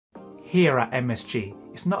Here at MSG,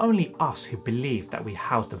 it's not only us who believe that we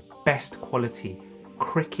house the best quality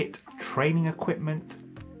cricket training equipment,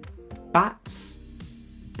 bats,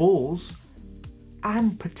 balls,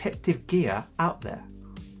 and protective gear out there.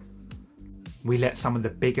 We let some of the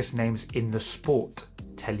biggest names in the sport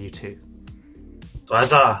tell you too. So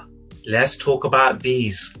Azhar, let's talk about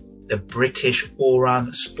these. The British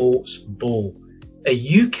Allround Sports Ball, a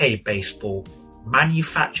UK based ball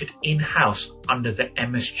manufactured in-house under the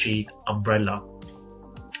MSG umbrella.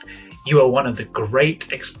 You are one of the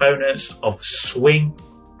great exponents of swing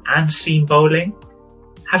and seam bowling.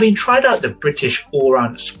 Having tried out the British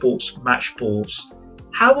Allround Sports Match balls,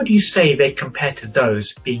 how would you say they compare to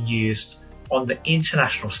those being used on the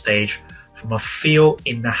international stage from a feel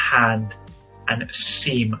in the hand and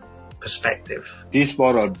seam perspective? These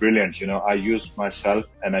balls are brilliant. I use myself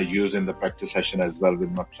and I use in the practice session as well with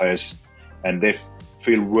my players, and they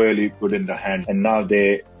feel really good in the hand. And now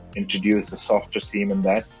they introduce a softer seam in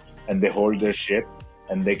that, and they hold their shape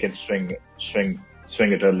and they can swing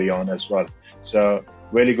it early on as well. So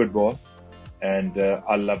really good ball, and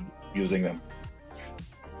I love using them.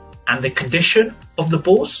 And the condition of the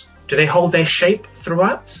balls, do they hold their shape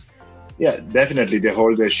throughout? Yeah, definitely. They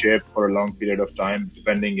hold their shape for a long period of time,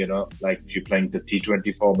 depending, like if you're playing the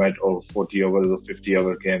T20 format or 40 overs or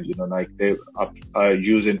 50-hour games, like they are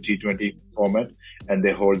used in T20 format, and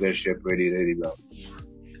they hold their shape really, really well.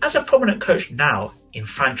 As a prominent coach now in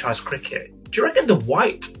franchise cricket, do you reckon the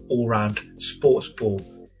white all-round sports ball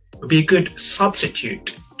would be a good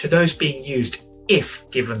substitute to those being used if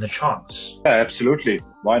given the chance? Yeah, absolutely.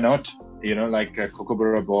 Why not? Like a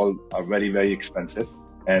Kookaburra ball are very, very expensive.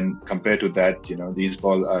 And compared to that, these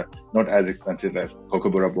balls are not as expensive as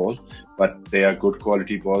Kookaburra ball, but they are good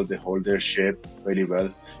quality balls. They hold their shape really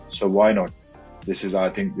well. So why not? I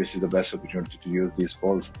think this is the best opportunity to use these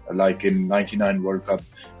balls. Like in '99 World Cup,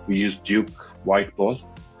 we used Duke white ball.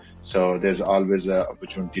 So there's always an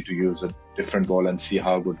opportunity to use a different ball and see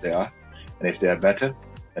how good they are. And if they are better,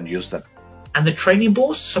 then use them. And the training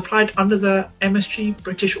balls supplied under the MSG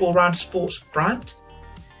British Allround Sports brand,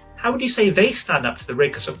 how would you say they stand up to the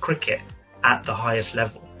rigors of cricket at the highest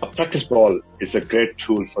level? A practice ball is a great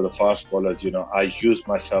tool for the fast bowlers. I use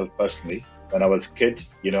myself personally. When I was a kid,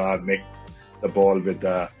 I'd make the ball with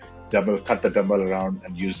the dumbbell, cut the dumbbell around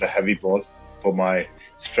and use the heavy ball for my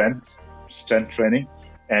strength training.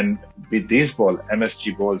 And with these balls,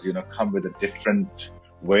 MSG balls, come with a different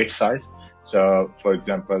weight size. So for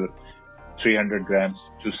example, 300 grams,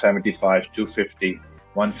 275, 250,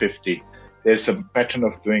 150. There's a pattern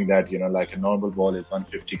of doing that, like a normal ball is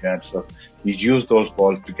 150 grams. So you use those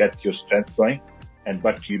balls to get your strength going.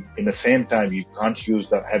 But in the same time, you can't use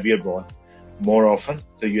the heavier ball more often.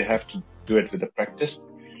 So you have to do it with the practice.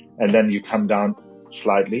 And then you come down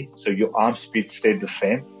slightly. So your arm speed stayed the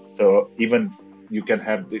same. So even you can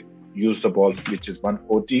use the ball, which is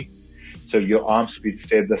 140. So your arm speed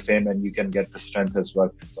stayed the same and you can get the strength as well.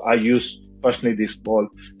 So I use personally this ball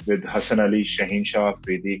with Hassan Ali, Shaheen Shah,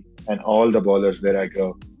 Afridi, and all the bowlers where I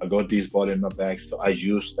go. I got these balls in my bag, so I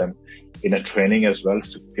use them in a training as well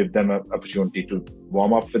to give them an opportunity to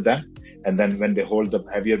warm up with them. And then when they hold the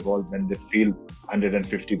heavier ball, when they feel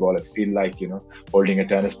 150 ball, it feel like, holding a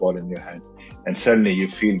tennis ball in your hand. And suddenly you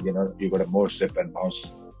feel, you got a more zip and bounce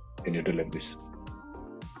in your deliveries.